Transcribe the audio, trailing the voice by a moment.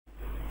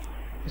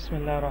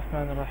Bismillah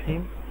ar-Rahman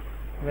ar-Rahim.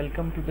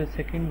 Welcome to the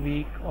second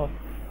week of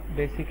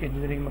basic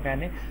engineering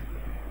mechanics.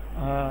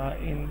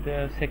 In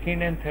the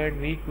second and third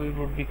week we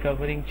would be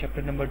covering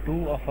chapter number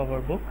 2 of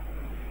our book.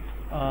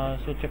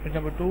 So chapter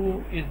number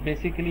 2 is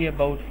basically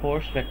about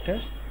force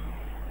vectors,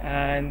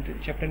 and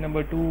chapter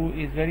number 2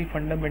 is very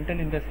fundamental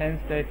in the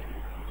sense that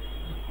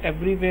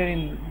everywhere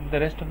in the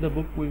rest of the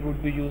book we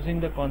would be using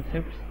the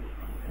concepts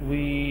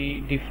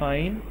we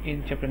define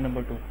in chapter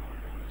number 2.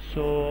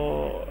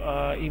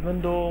 So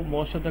even though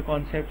most of the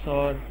concepts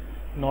are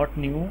not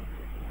new,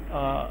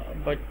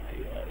 but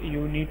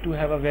you need to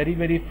have a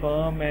very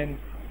firm and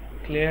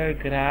clear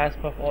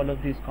grasp of all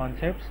of these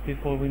concepts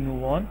before we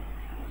move on.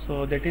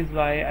 So that is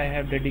why I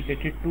have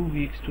dedicated 2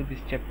 weeks to this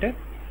chapter,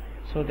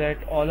 so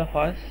that all of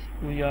us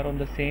we are on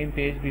the same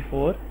page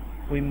before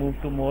we move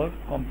to more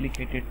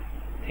complicated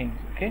things.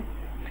 Okay,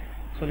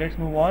 so let's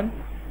move on.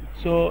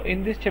 So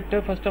in this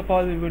chapter, first of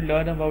all, we will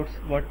learn about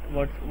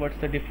what's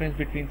the difference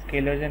between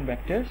scalars and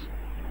vectors.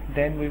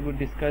 Then we would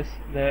discuss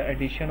the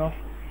addition of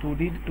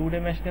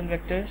two-dimensional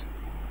vectors,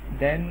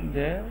 then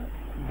the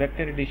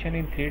vector addition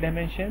in 3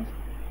 dimensions,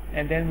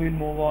 and then we will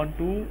move on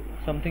to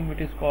something which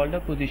is called a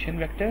position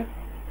vector,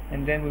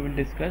 and then we will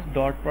discuss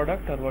dot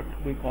product, or what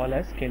we call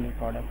as scalar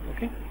product.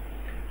 Okay,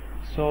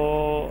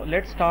 so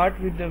let's start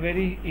with the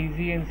very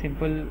easy and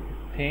simple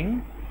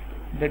thing,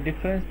 the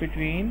difference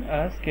between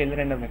a scalar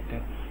and a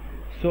vector.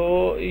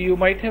 So you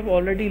might have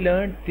already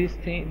learned these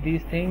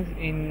things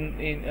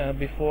in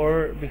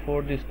before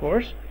this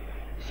course.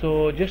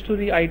 So just to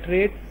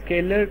reiterate,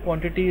 scalar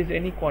quantity is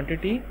any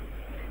quantity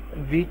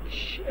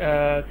which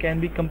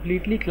can be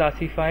completely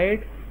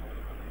classified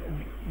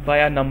by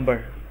a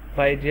number,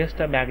 by just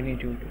a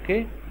magnitude.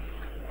 Okay.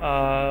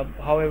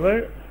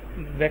 However,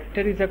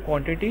 vector is a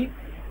quantity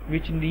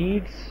which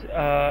needs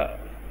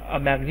a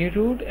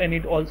magnitude, and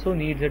it also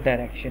needs a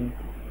direction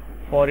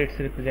for its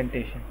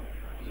representation.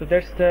 So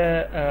that's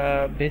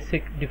the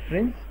basic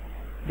difference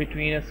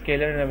between a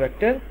scalar and a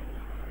vector.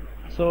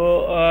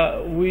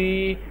 So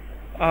we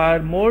are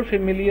more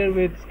familiar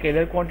with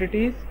scalar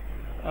quantities,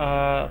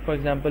 for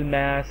example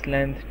mass,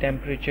 length,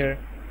 temperature.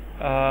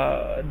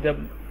 The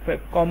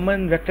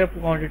common vector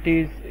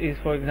quantities is,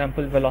 for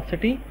example,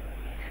 velocity,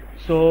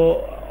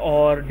 so,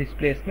 or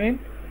displacement.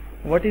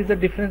 What is the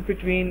difference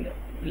between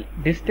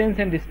distance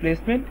and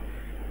displacement?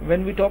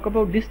 When we talk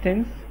about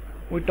distance,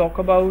 we talk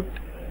about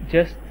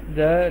just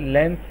the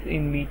length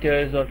in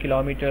meters or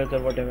kilometers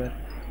or whatever,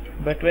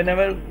 but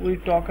whenever we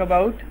talk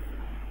about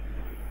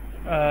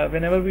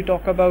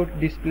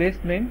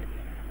displacement,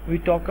 we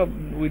not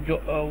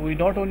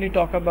only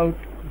talk about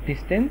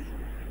distance,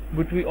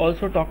 but we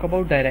also talk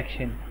about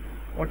direction.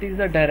 What is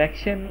the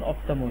direction of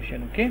the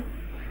motion? Okay,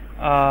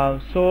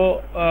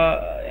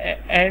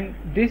 and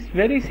this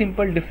very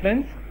simple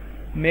difference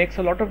makes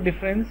a lot of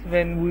difference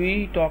when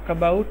we talk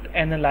about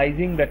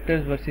analyzing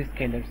vectors versus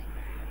scalars.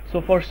 So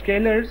for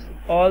scalars,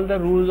 all the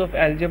rules of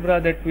algebra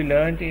that we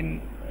learned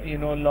in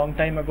long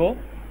time ago,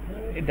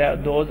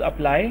 those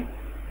apply.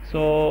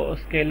 So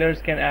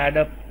scalars can add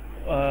up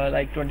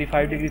like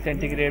 25 degrees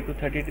centigrade to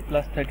 30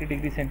 plus 30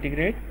 degrees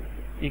centigrade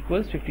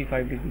equals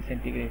 55 degrees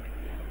centigrade.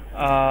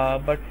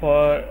 But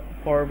for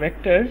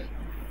vectors,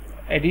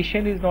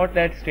 addition is not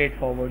that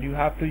straightforward. You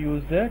have to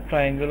use the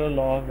triangular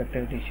law of vector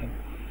addition,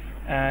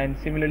 and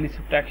similarly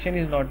subtraction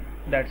is not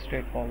that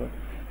straightforward.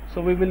 So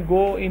we will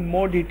go in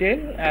more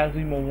detail as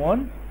we move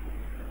on.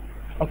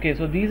 Okay,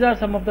 so these are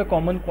some of the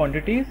common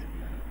quantities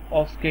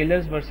of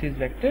scalars versus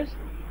vectors.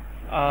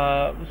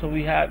 So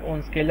we have,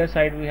 on scalar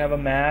side, we have a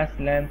mass,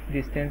 length,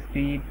 distance,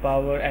 speed,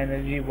 power,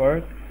 energy,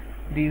 work.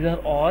 These are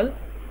all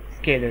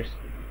scalars.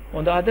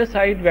 On the other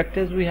side,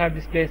 vectors, we have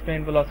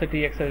displacement,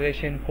 velocity,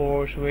 acceleration,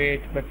 force,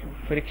 weight, but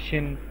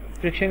friction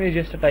is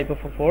just a type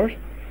of a force,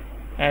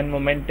 and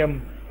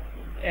momentum,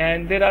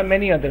 and there are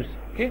many others.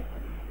 Okay,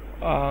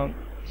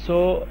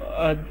 so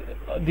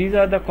these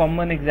are the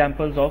common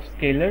examples of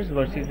scalars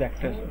versus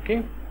vectors.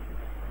 Okay,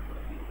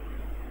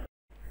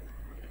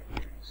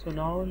 so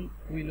now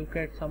we look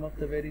at some of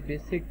the very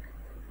basic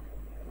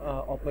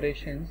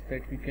operations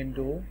that we can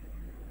do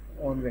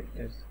on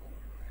vectors.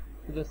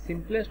 So the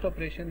simplest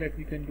operation that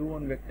we can do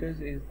on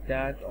vectors is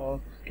that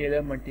of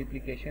scalar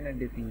multiplication and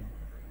division.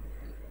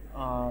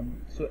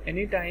 So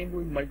anytime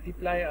we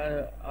multiply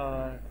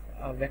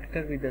a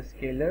vector with a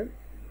scalar,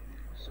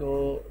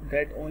 so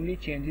that only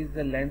changes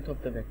the length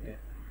of the vector.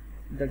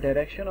 The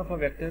direction of a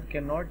vector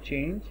cannot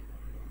change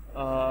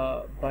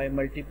by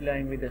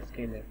multiplying with a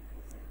scalar.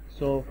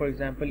 So for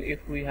example, if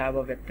we have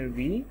a vector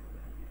v,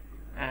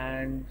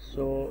 and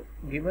so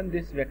given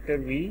this vector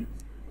v,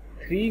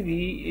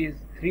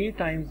 3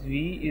 times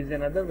v is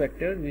another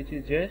vector which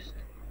is just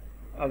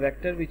a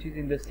vector which is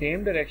in the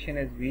same direction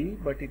as v,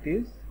 but it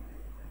is,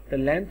 the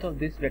length of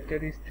this vector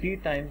is 3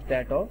 times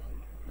that of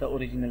the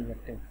original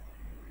vector.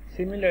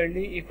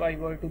 Similarly, if I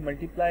were to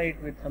multiply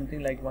it with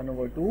something like 1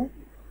 over 2,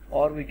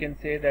 or we can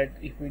say that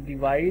if we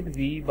divide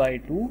v by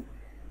 2,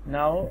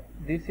 now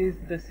this is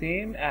the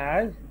same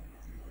as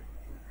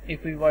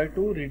if we were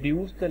to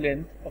reduce the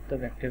length of the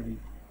vector v.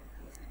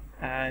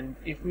 And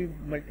if we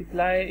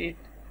multiply it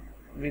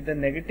with a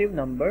negative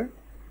number,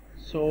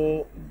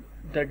 so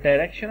the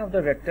direction of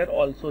the vector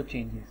also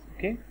changes.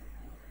 Okay,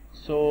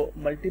 so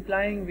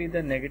multiplying with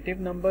a negative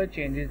number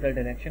changes the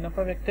direction of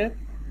a vector.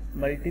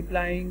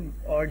 Multiplying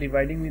or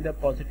dividing with a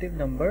positive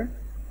number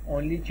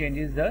only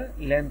changes the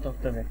length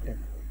of the vector.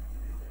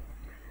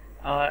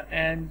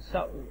 And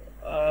so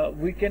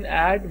we can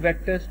add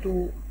vectors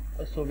to,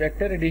 so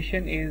vector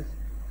addition is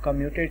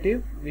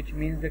commutative, which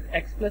means that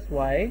x plus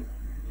y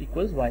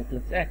equals y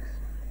plus x.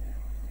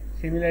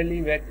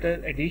 Similarly, vector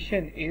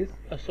addition is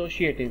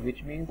associative,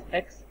 which means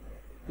x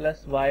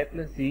plus y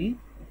plus z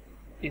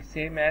is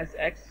same as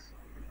x.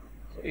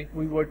 So if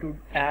we were to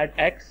add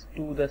x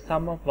to the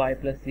sum of y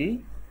plus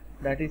z,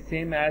 that is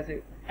same as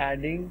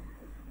adding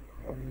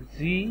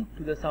z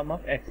to the sum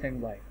of x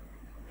and y.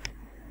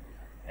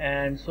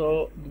 And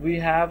so we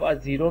have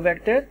a zero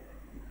vector.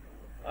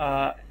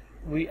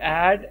 We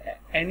add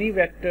any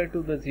vector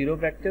to the zero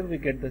vector, we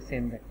get the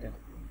same vector.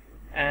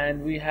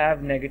 And we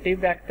have negative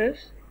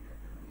vectors.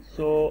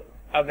 So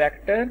a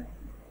vector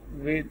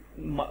with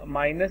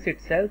minus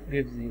itself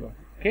gives 0.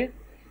 Okay,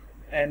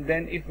 and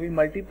then if we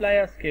multiply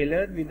a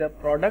scalar with the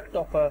product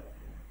of a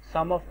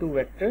sum of two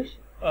vectors,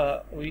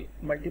 we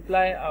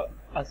multiply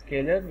a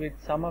scalar with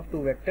sum of two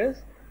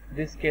vectors,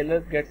 this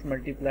scalar gets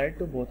multiplied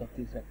to both of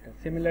these vectors.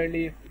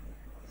 Similarly, if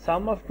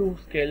sum of two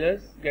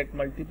scalars get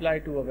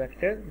multiplied to a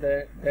vector,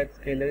 that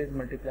scalar is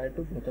multiplied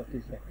to both of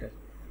these vectors.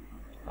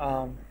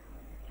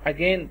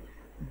 Again,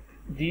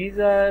 these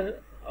are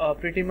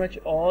pretty much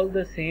all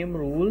the same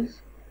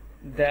rules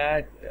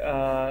that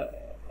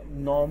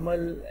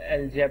normal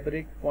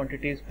algebraic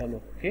quantities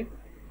follow. Okay,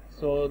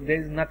 so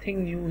there is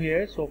nothing new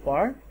here so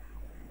far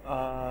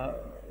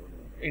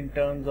in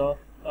terms of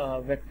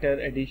vector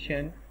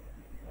addition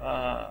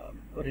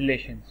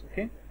relations.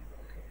 Okay,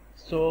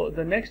 so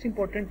the next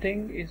important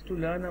thing is to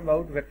learn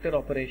about vector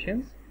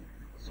operations.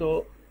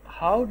 So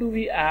how do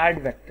we add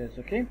vectors?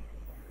 Okay,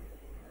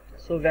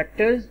 so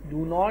vectors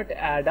do not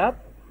add up.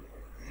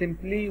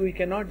 Simply we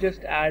cannot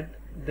just add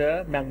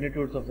the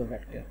magnitudes of the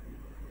vector.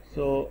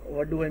 So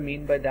what do I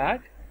mean by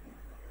that?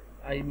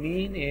 I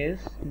mean is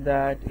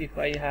that if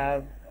I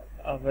have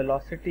a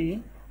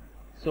velocity,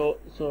 so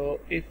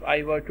if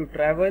I were to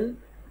travel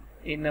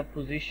in a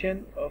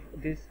position of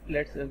this,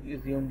 let's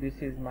assume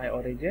this is my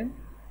origin,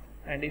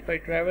 and if I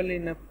travel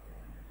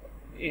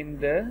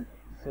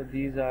so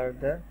these are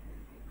the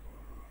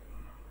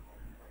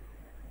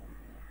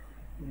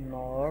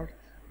north,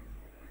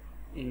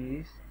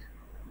 east,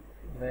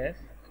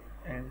 west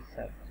and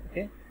south.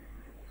 Okay,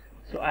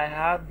 so I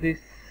have this,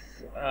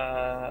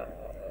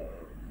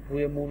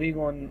 we are moving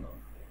on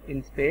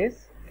in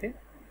space. Okay,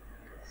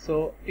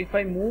 so if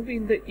I move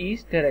in the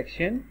east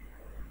direction,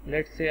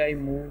 let's say I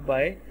move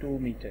by 2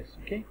 meters.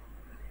 Okay,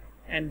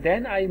 and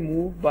then I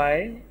move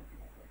by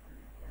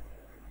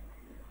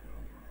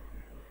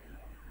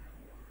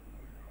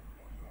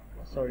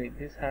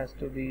this has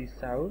to be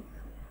south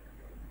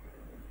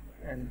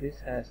and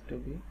this has to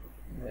be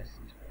west.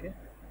 Okay,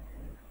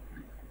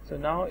 so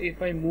now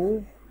if I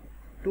move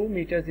 2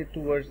 meters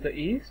towards the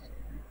east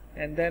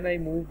and then I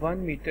move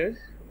 1 meters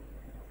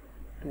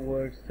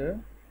towards the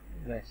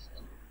west,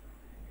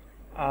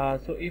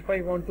 so if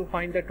I want to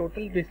find the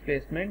total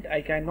displacement,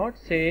 I cannot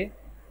say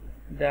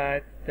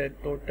that the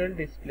total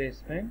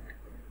displacement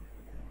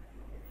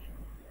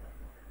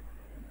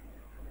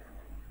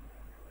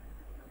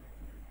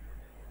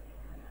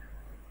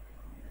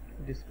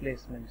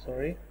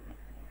sorry,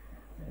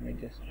 let me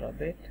just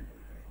rub it.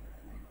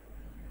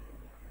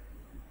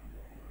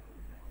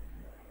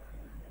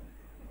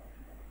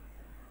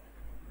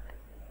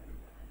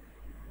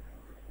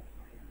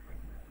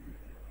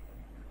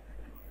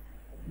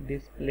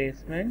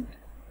 Displacement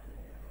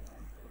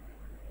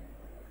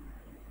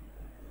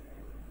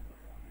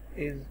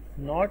is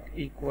not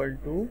equal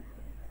to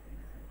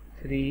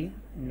 3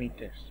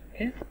 meters.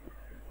 Okay,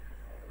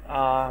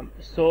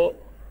 so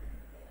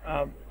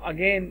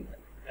again,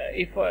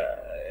 if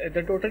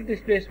the total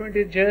displacement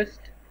is just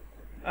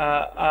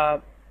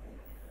a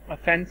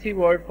fancy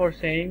word for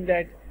saying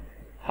that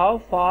how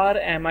far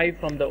am I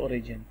from the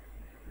origin,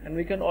 and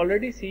we can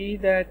already see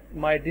that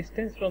my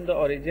distance from the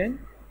origin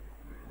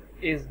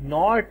is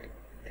not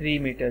 3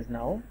 meters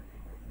now.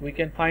 We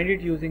can find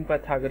it using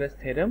Pythagoras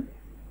theorem,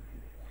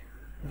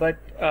 but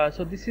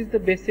so this is the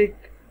basic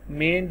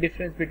main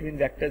difference between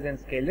vectors and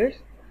scalars.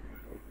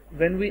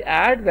 When we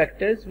add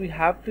vectors, we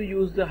have to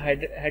use the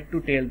head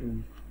to tail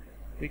rule.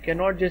 We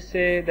cannot just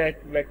say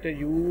that vector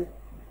u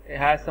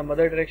has some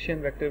other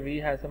direction, vector v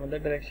has some other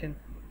direction.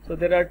 So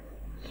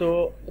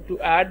to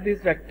add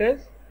these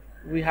vectors,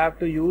 we have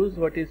to use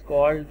what is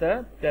called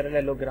the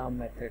parallelogram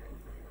method,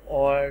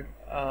 or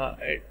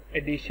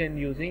addition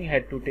using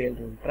head to tail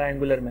rule,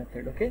 triangular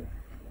method. Okay,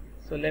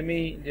 so let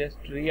me just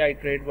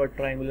reiterate what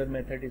triangular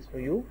method is for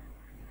you.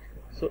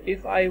 So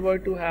if I were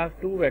to have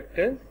two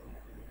vectors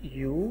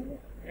u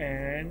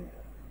and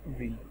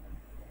v,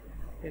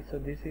 okay, so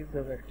this is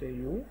the vector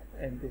u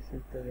and this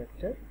is the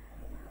vector,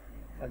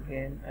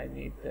 again I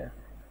need the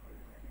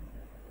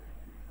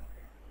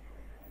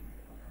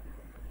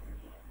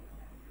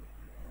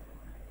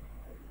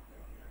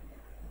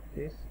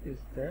this is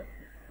the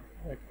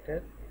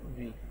vector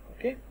v.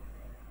 Okay,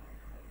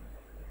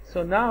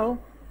 so now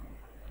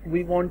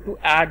we want to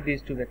add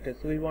these two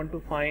vectors. So we want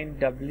to find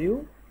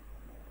w,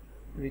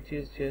 which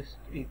is just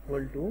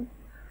equal to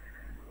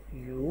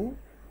u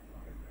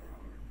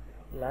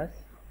plus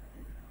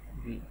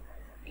v.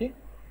 Okay,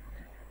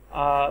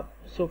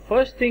 so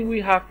first thing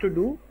we have to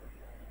do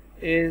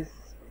is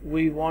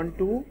we want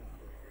to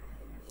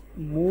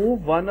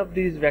move one of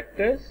these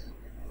vectors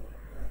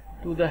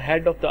to the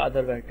head of the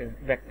other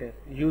vector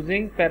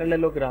using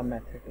parallelogram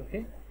method.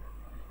 Okay,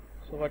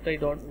 so what I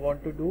don't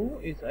want to do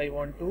is I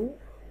want to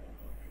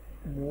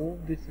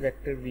move this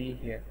vector v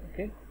here.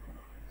 Okay,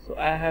 so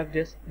I have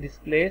just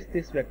displaced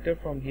this vector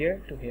from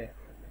here to here.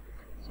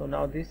 So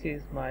now this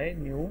is my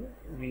new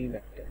v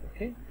vector.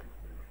 Okay,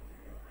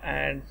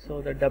 and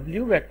so the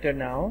w vector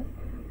now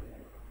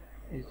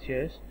is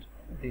just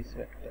this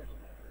vector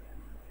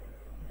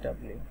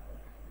w,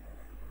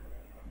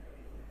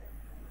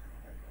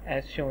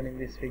 as shown in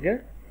this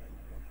figure.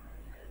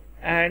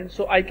 And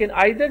so I can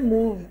either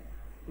move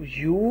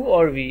u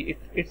or v.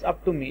 It's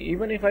up to me.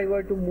 Even if I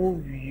were to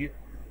move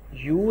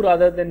u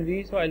rather than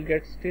v, so I'll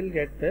still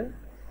get the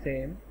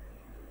same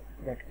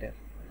vector.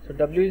 So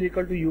w is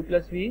equal to u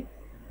plus v,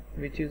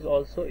 which is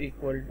also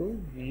equal to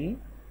v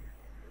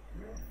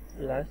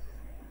plus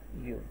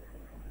u.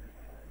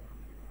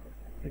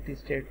 It is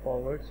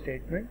straightforward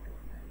statement,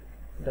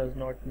 does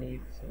not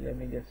need, so let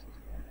me just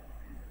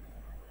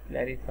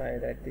clarify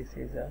that this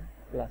is a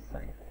plus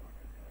sign.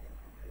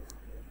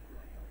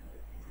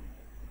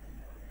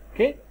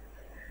 Okay,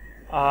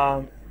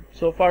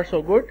 so far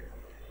so good.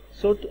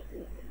 So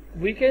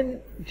we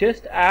can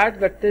just add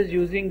vectors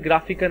using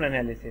graphical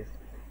analysis.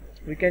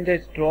 We can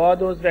just draw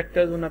those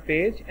vectors on a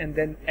page and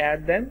then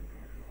add them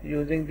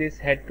using this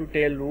head to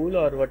tail rule,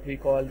 or what we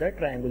call the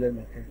triangular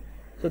method.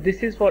 So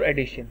this is for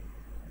addition.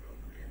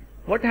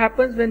 What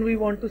happens when we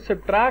want to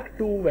subtract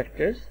two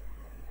vectors?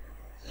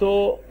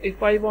 So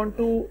if I want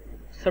to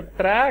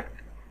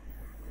subtract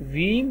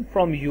v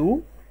from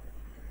u,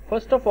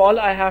 first of all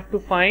I have to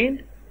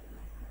find,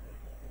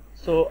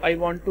 so I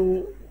want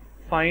to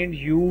find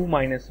u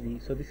minus v.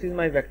 So this is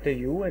my vector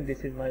u and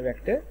this is my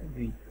vector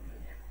v.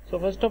 So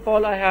first of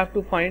all I have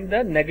to find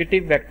the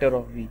negative vector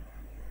of v,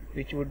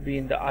 which would be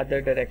in the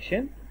other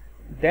direction.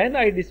 Then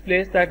I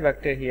displace that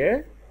vector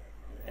here,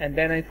 and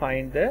then I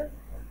find the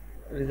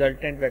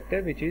resultant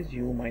vector, which is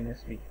u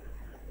minus v.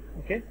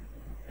 Okay,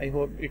 I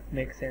hope it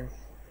makes sense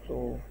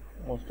to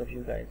most of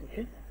you guys.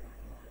 Okay,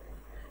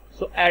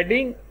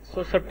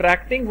 so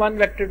subtracting one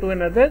vector to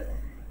another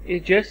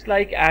is just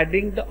like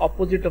adding the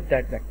opposite of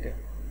that vector.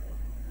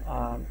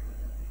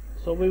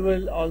 So we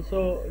will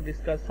also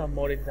discuss some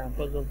more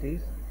examples of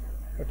these,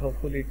 but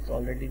hopefully it's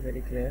already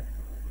very clear.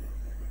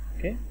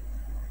 Okay,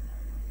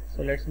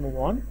 so let's move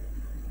on.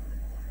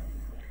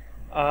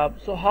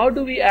 So how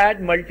do we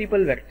add multiple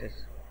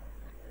vectors?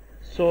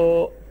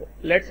 So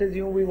let's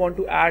assume we want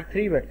to add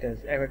three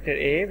vectors, a vector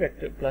a,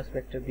 vector plus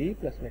vector b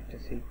plus vector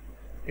c.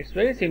 It's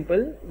very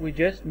simple. We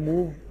just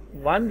move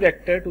one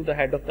vector to the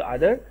head of the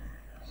other.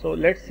 So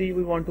let's see,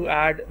 we want to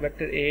add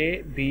vector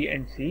a, b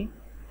and c.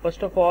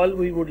 First of all,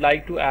 we would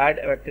like to add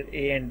a vector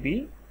a and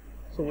b.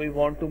 So we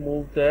want to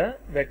move the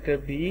vector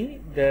b,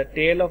 the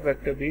tail of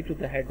vector b, to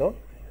the head of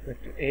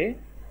vector a.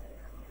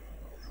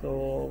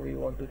 So we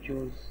want to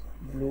choose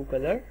blue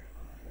color.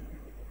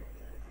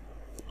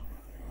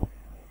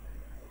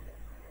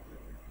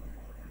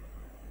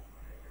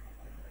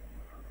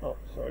 Oh,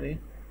 sorry.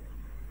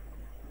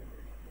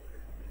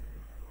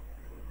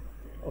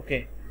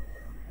 Okay,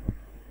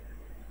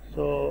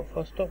 so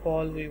first of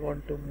all we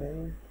want to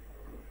move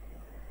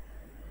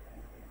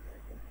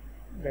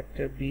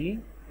vector b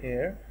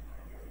here.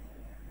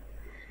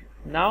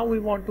 Now we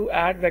want to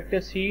add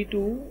vector c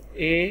to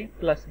a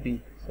plus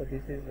b. So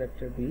this is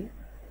vector b,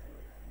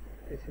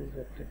 this is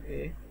vector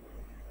a,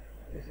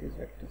 this is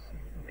vector c.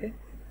 Okay,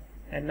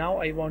 and now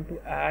I want to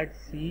add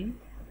c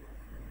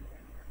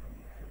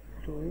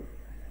to,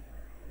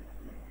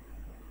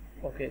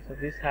 okay, so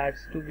this has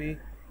to be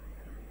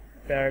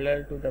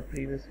parallel to the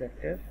previous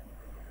vector.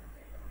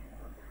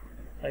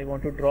 I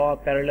want to draw a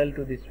parallel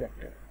to this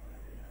vector.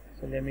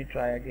 So let me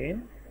try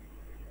again.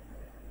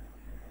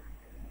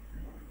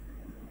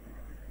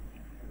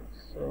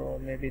 So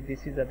maybe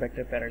this is a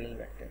better parallel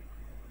vector.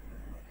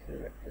 This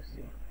is vector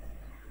c.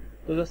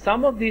 So the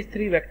sum of these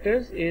three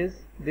vectors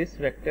is this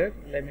vector.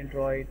 Let me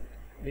draw it.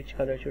 Which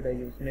color should I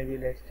use? Maybe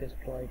let's just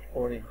draw it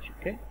orange.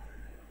 Okay,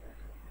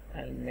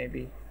 and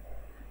maybe,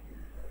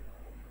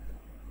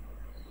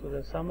 so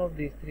the sum of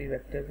these three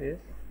vectors is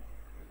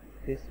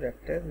this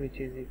vector, which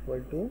is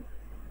equal to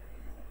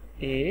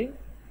a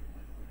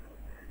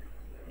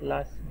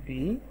plus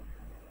b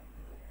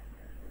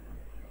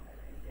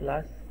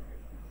plus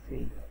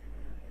c.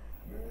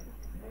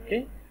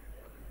 Okay,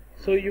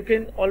 so you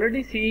can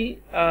already see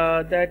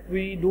that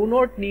we do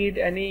not need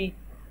any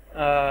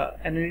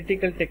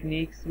analytical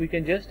techniques. We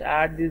can just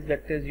add these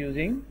vectors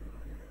using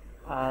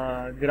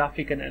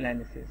graphical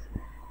analysis,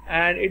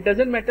 and it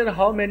doesn't matter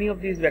how many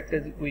of these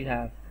vectors we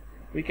have.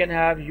 we can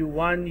have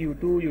u1,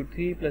 u2,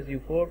 u3 plus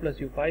u4 plus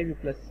u5, u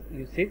plus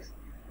u6.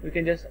 We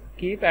can just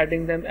keep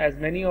adding them as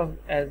many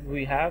as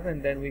we have,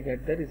 and then we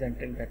get the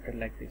resultant vector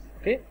like this.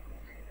 Okay.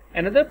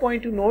 Another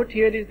point to note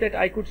here is that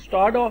I could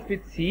start off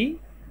with C,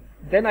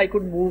 then I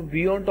could move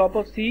B on top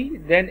of C,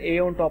 then A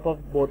on top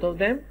of both of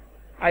them.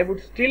 I would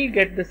still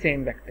get the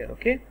same vector.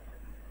 Okay.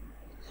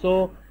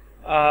 So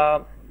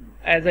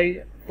as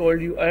I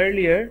told you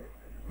earlier,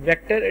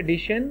 vector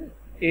addition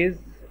is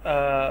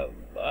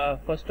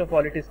first of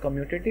all, it is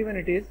commutative and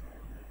it is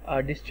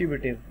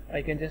distributive.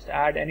 I can just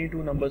add any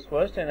two numbers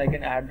first and I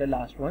can add the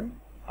last one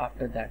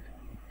after that,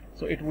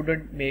 so it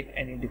wouldn't make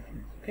any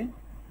difference. Okay,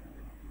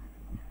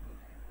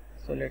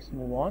 so let's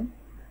move on.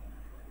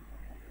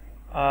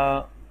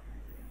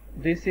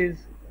 This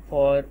is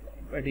for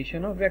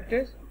addition of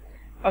vectors.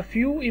 A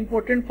few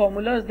important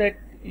formulas that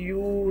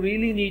you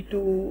really need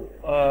to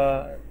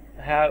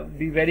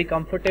be very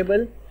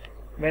comfortable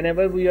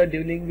whenever we are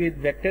dealing with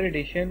vector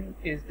addition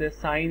is the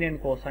sine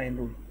and cosine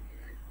rule.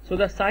 So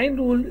the sine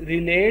rule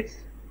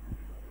relates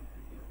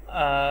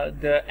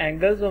the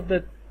angles of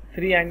the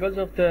three angles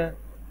of the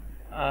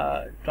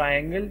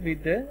triangle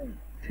with the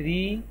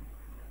three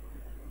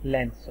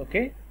lengths.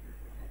 Okay,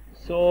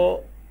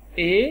 so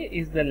A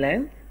is the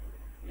length,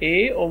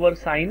 A over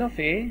sine of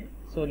A.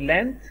 So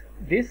length,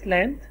 this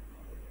length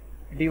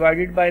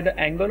divided by the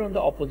angle on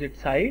the opposite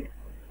side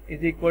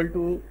is equal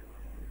to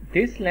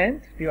this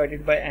length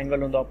divided by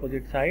angle on the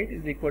opposite side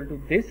is equal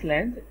to this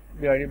length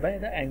divided by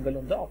the angle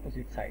on the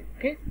opposite side.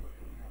 Okay,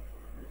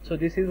 so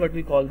this is what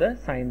we call the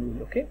sine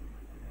rule. Okay,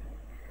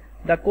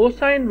 the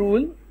cosine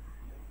rule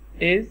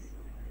is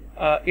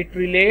it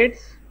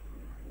relates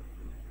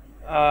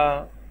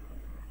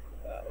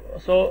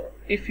so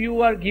if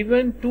you are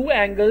given two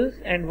angles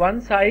and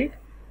one side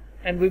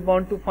and we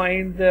want to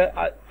find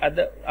the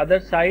other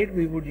side,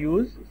 we would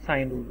use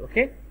sine rule.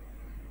 Okay,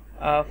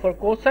 for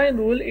cosine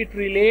rule it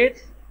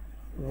relates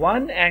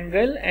one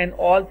angle and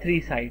all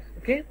three sides.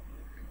 Okay,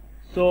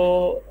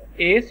 so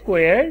A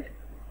squared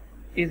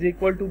is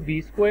equal to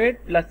B squared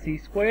plus C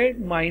squared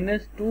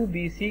minus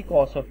 2BC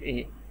cos of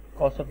A,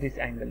 cos of this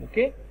angle.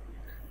 Okay,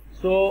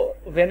 so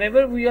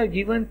whenever we are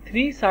given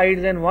three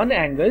sides and one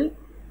angle,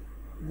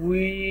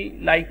 we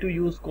like to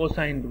use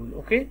cosine rule.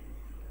 Okay,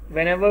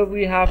 whenever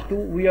we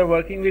are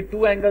working with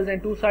two angles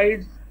and two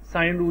sides,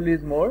 sine rule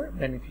is more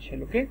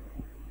beneficial. Okay,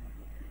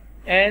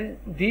 and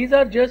these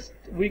are just,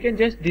 we can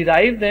just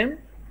derive them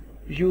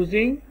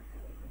using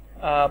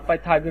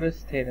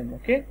Pythagoras theorem.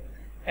 Okay,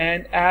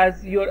 and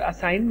as your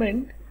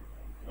assignment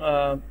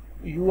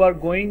you are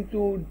going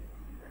to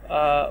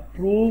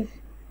prove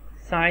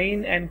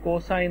sine and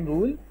cosine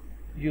rule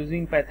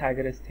using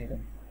Pythagoras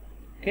theorem.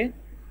 Okay,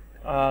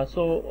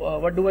 so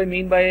what do I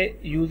mean by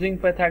using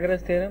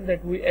Pythagoras theorem?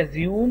 That we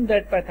assume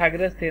that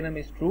Pythagoras theorem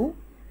is true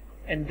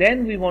and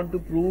then we want to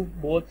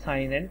prove both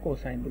sine and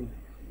cosine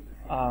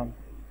rule.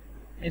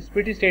 It's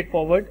pretty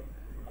straightforward.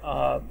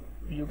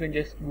 You can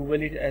just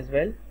Google it as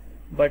well,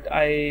 but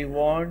I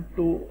want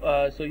to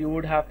so you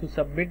would have to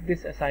submit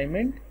this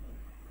assignment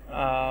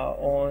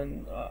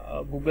on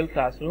Google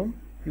Classroom.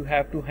 You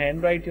have to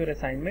handwrite your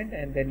assignment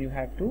and then you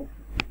have to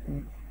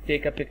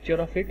take a picture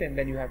of it and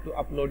then you have to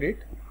upload it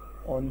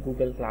on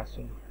Google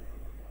Classroom.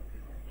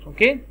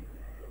 Okay,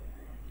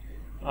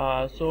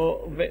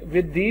 so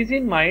with these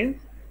in mind,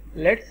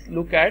 let's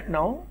look at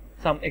now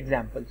some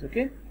examples.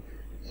 Okay,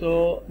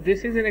 so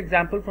this is an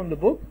example from the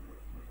book.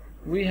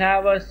 We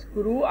have a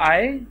screw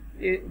eye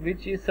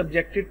which is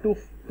subjected to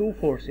two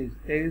forces.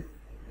 There is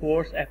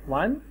force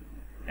F1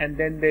 and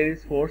then there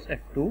is force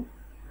F2.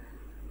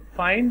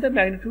 Find the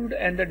magnitude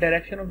and the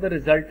direction of the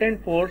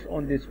resultant force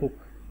on this hook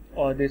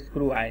or this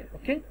screw eye.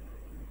 Okay,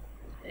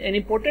 an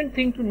important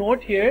thing to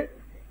note here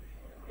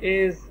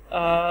is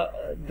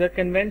the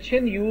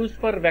convention used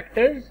for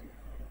vectors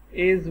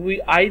is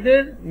we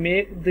either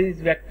make these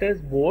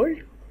vectors bold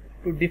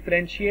to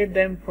differentiate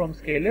them from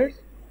scalars,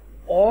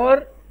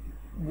 or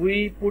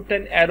we put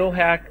an arrow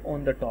hat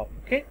on the top.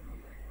 Okay,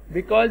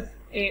 because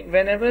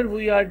whenever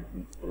we are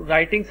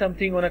writing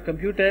something on a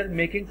computer,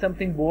 making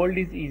something bold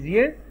is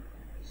easier.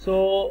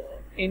 So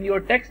in your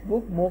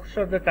textbook most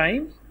of the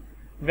times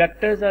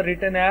vectors are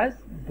written as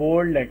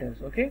bold letters.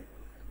 Okay,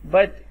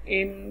 but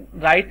in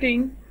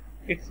writing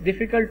it's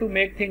difficult to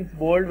make things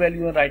bold while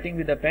you are writing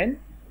with a pen.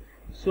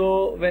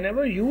 So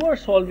whenever you are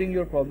solving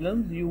your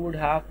problems, you would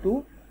have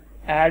to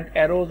add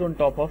arrows on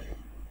top of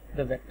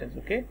the vectors.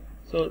 Okay,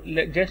 so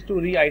just to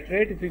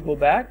reiterate, if we go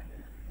back,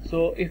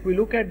 so if we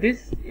look at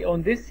this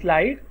on this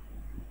slide,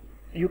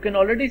 you can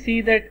already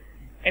see that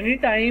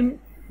anytime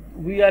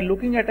we are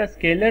looking at a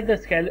scalar, the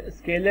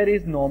scalar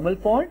is normal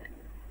font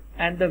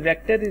and the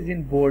vector is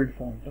in bold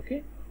font.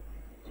 Okay,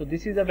 so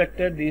this is a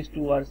vector, these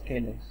two are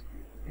scalars.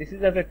 This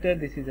is a vector,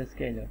 this is a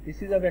scalar.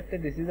 This is a vector,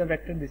 this is a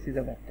vector, this is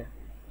a vector.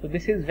 So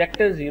this is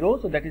vector 0,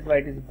 so that is why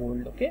it is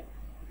bold. Okay,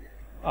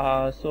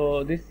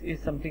 so this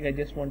is something I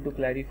just want to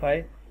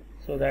clarify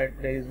so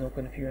that there is no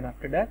confusion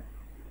after that.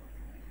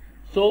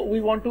 So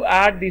we want to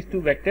add these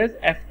two vectors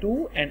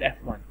F2 and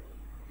F1.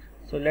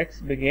 So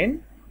let's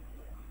begin.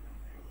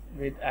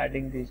 with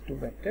adding these two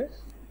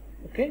vectors.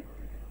 Okay,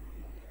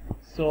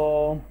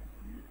 so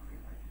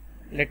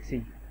let's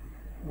see,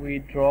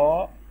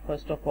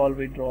 first of all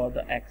we draw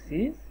the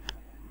axes.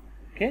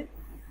 Okay,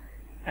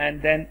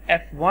 and then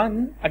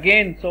F1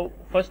 again. So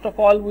first of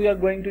all we are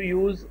going to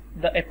use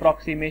the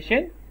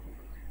approximation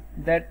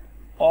that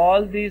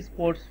all these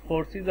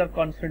forces are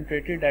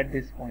concentrated at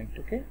this point.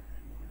 Okay,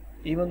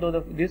 even though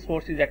this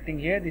force is acting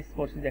here, this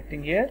force is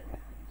acting here,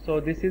 so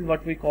this is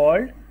what we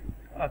called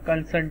a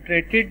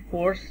concentrated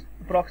force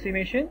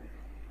approximation.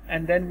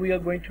 And then we are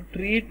going to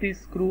treat this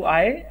screw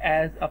eye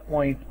as a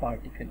point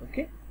particle.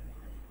 Okay,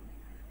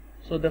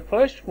 so the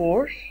first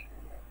force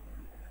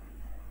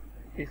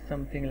is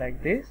something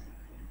like this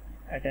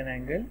at an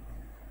angle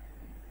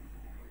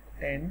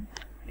 10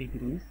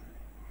 degrees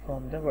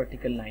from the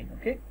vertical line.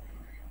 Okay,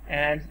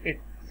 and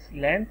its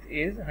length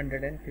is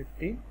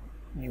 150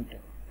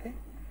 Newton. Okay,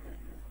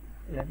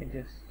 let me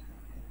just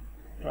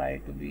try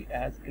to be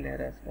as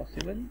clear as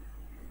possible.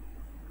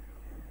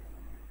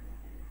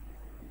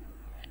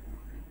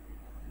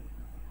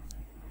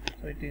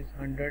 So it is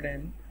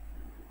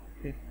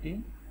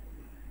 150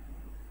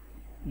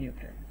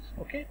 newtons.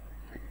 Okay,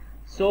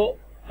 so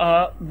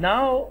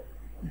now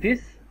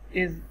this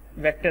is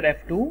vector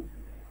F2.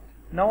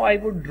 Now I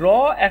would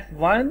draw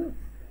F1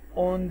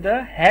 on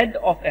the head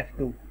of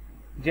F2,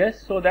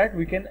 just so that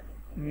we can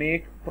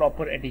make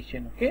proper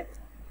addition. Okay,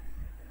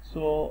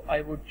 so I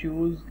would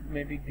choose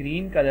maybe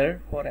green color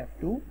for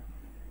F2.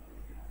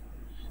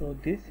 So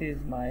this is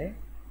my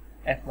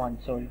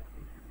F1, sorry.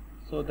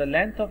 So the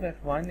length of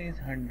F1 is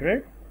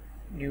 100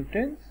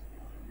 newtons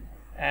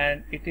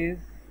and it is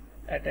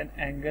at an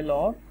angle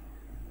of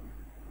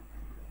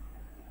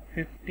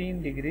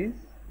 15 degrees.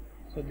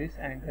 So this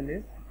angle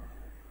is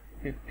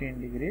 15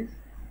 degrees,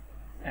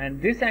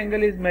 and this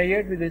angle is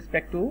measured with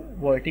respect to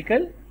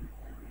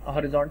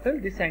horizontal.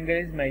 This angle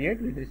is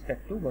measured with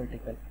respect to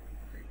vertical.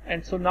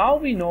 And so now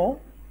we know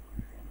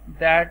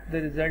that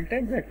the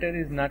resultant vector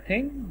is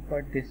nothing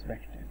but this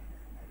vector.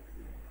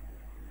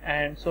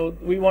 And so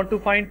we want to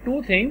find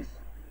two things.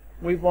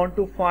 We want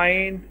to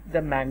find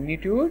the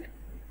magnitude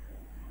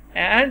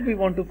and we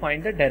want to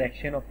find the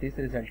direction of this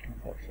resulting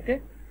force.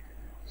 Okay,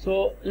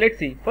 so let's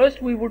see.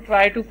 First we would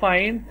try to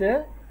find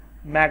the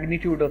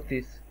magnitude of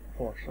this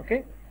force.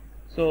 Okay,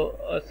 so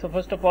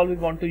first of all we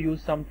want to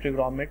use some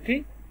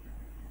trigonometry.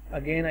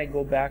 Again I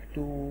go back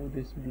to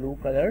this blue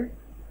color.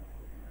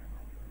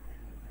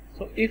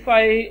 So if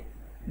I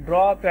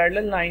draw a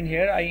parallel line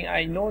here,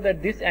 I know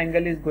that this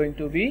angle is going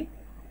to be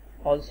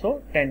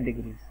also 10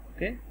 degrees.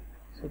 Okay,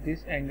 so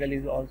this angle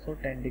is also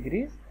 10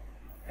 degrees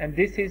and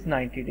this is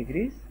 90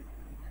 degrees.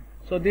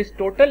 So this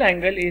total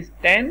angle is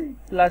 10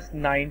 plus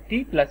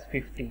 90 plus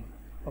 15.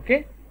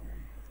 Okay,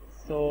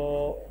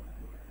 so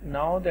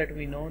now that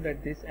we know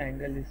that this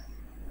angle is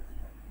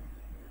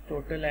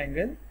total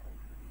angle,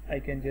 I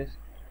can just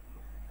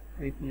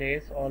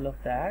replace all of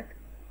that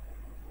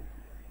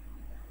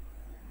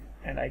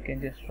and I can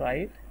just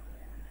write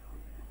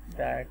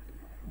that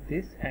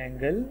this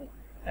angle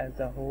as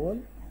a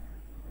whole,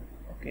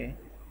 okay,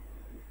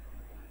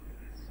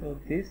 so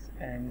this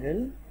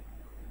angle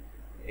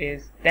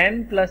is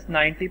 10 plus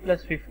 90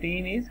 plus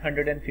 15 is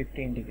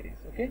 115 degrees.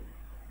 Okay,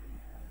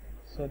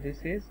 so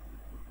this is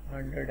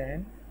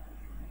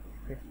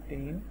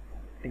 115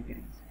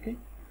 degrees. Okay,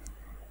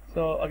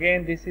 so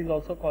again this is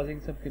also causing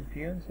some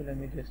confusion, so let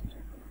me just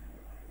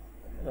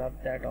rub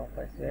that off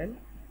as well.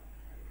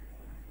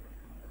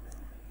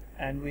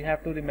 And we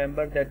have to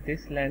remember that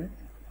this length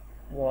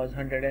was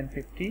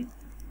 150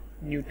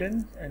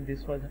 newtons and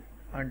this was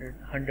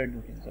 100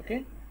 newtons.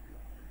 Okay,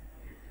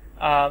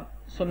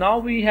 so now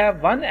we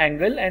have one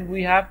angle and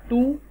we have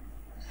two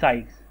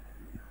sides.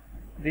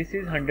 This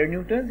is 100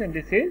 newtons and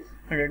this is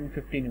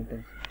 150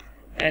 newtons,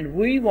 and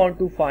we want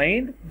to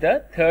find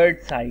the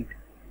third side.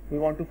 We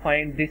want to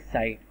find this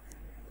side.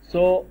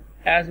 So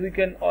as you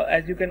can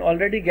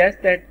already guess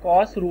that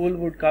cos rule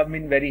would come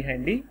in very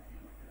handy.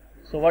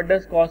 So what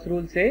does cos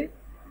rule say?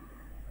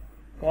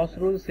 Cos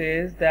rule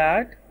says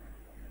that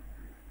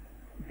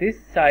this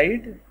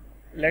side,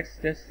 let's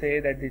just say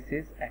that this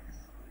is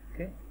x.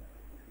 Okay,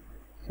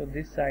 so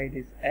this side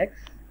is x,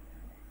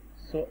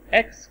 so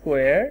x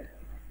squared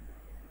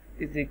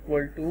is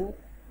equal to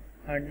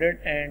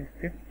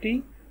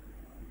 150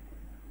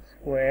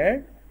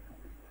 squared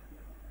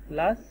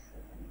plus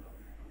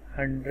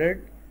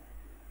 100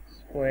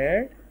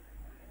 squared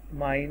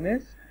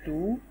minus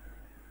 2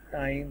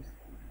 times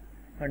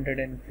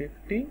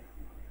 150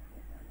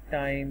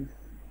 times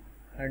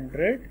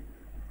 100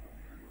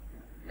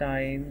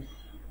 times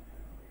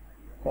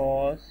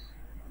cos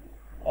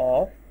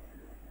of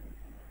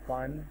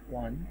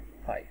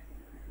 115.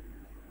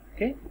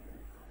 Okay,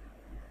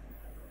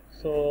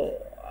 so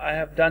I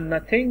have done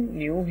nothing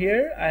new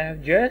here. I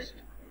have just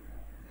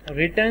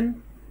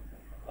written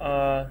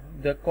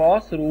the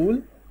cos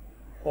rule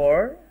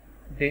for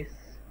this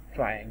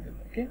triangle.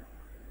 Okay,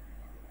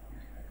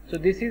 so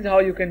this is how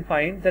you can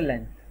find the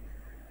length.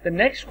 The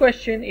next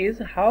question is,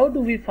 how do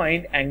we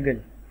find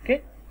angle?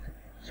 Okay,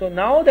 so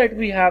now that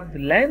we have the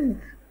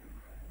length,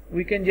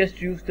 we can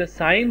just use the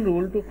sine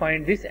rule to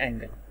find this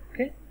angle.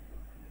 Okay,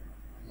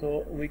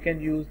 so we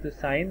can use the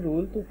sine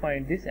rule to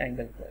find this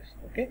angle first.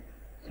 Okay,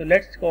 so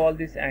let's call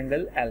this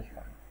angle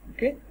alpha.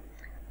 Okay,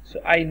 so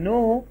I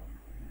know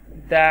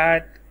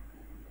that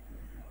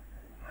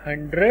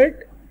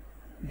 100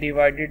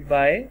 divided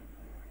by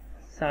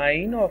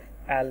sine of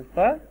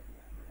alpha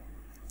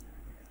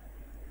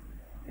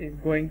is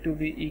going to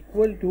be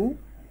equal to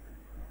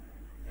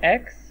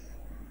x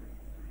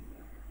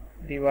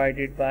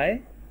divided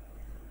by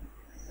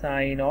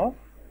sine of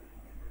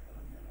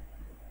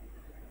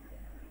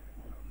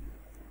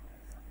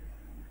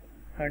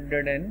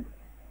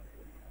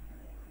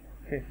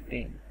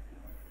 115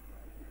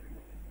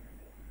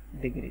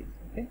 degrees.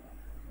 Okay,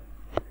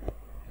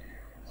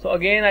 so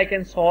again I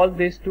can solve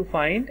this to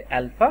find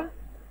alpha,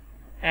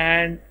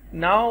 and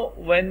now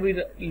when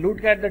we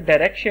look at the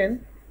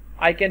direction,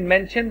 I can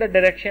mention the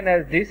direction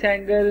as this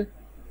angle,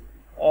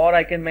 or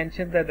I can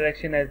mention the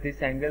direction as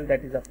this angle.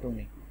 That is up to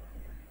me.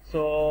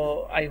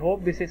 So I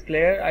hope this is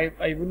clear.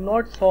 I will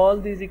not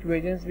solve these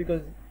equations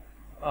because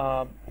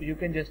you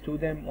can just do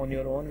them on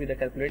your own with a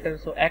calculator.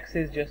 So x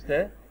is just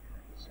the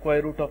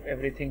square root of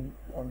everything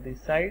on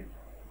this side,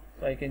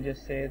 so I can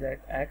just say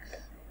that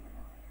x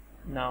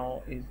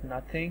now is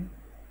nothing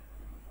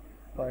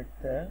but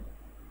the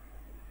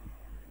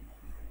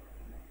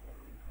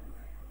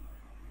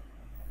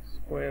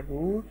square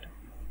root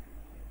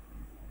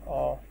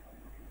of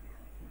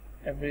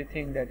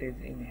everything that is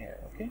in here.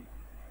 Okay,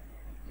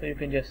 so you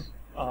can just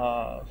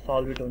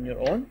solve it on your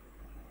own.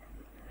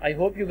 I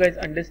hope you guys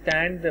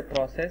understand the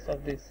process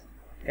of this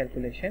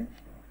calculation.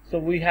 So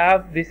we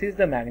have, this is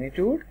the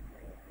magnitude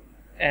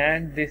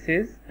and this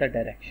is the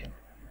direction.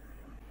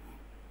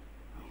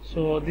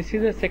 So this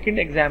is a second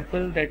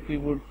example that we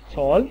would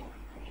solve,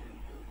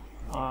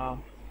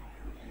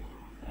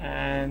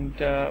 and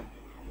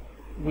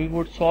we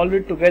would solve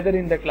it together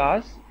in the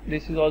class.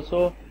 This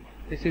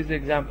is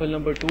example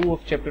number 2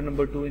 of chapter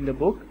number 2 in the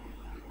book.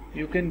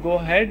 You can go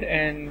ahead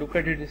and look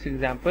at this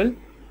example,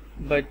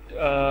 but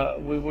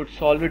we would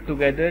solve it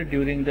together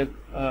during the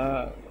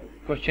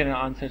question and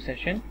answer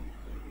session.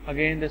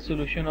 Again, the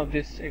solution of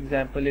this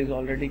example is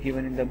already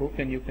given in the book,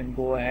 and you can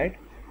go ahead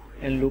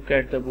and look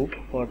at the book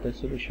for the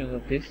solutions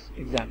of this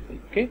example.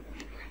 Okay,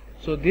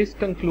 so this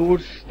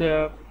concludes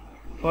the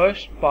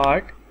first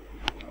part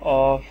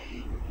of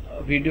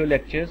video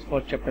lectures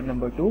for chapter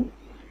number 2.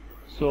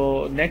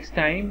 So next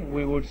time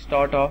we would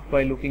start off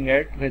by looking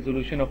at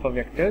resolution of a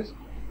vectors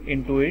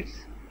into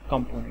its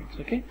components.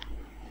 Okay,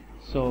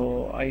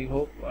 so I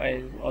hope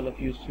I will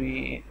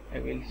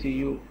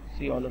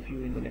see all of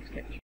you in the next lecture.